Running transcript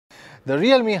the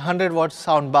Realme 100 watt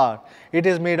soundbar. It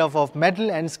is made of metal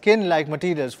and skin-like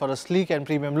materials for a sleek and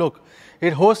premium look.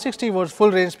 It hosts 60 watts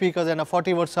full range speakers and a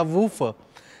 40 watt subwoofer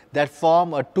that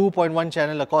form a 2.1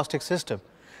 channel acoustic system.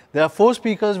 There are 4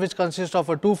 speakers which consist of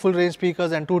 2 full range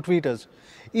speakers and 2 tweeters.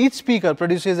 Each speaker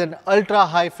produces an ultra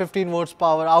high 15 watts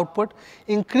power output,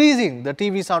 increasing the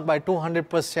TV sound by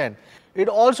 200%. It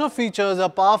also features a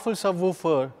powerful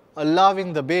subwoofer,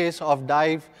 allowing the bass to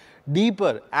dive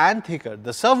deeper and thicker.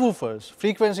 The subwoofer's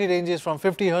frequency ranges from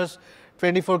 50 Hz,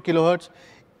 24 kHz.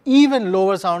 Even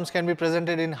lower sounds can be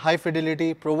presented in high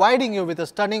fidelity, providing you with a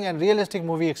stunning and realistic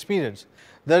movie experience.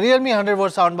 The Realme 100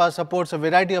 watt soundbar supports a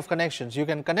variety of connections. You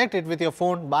can connect it with your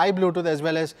phone by Bluetooth as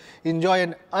well as enjoy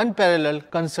an unparalleled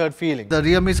concert feeling. The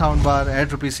Realme soundbar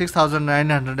at Rs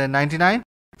 6,999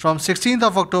 from 16th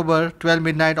of October 12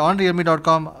 midnight on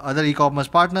realme.com, other e-commerce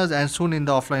partners and soon in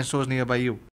the offline stores nearby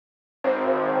you.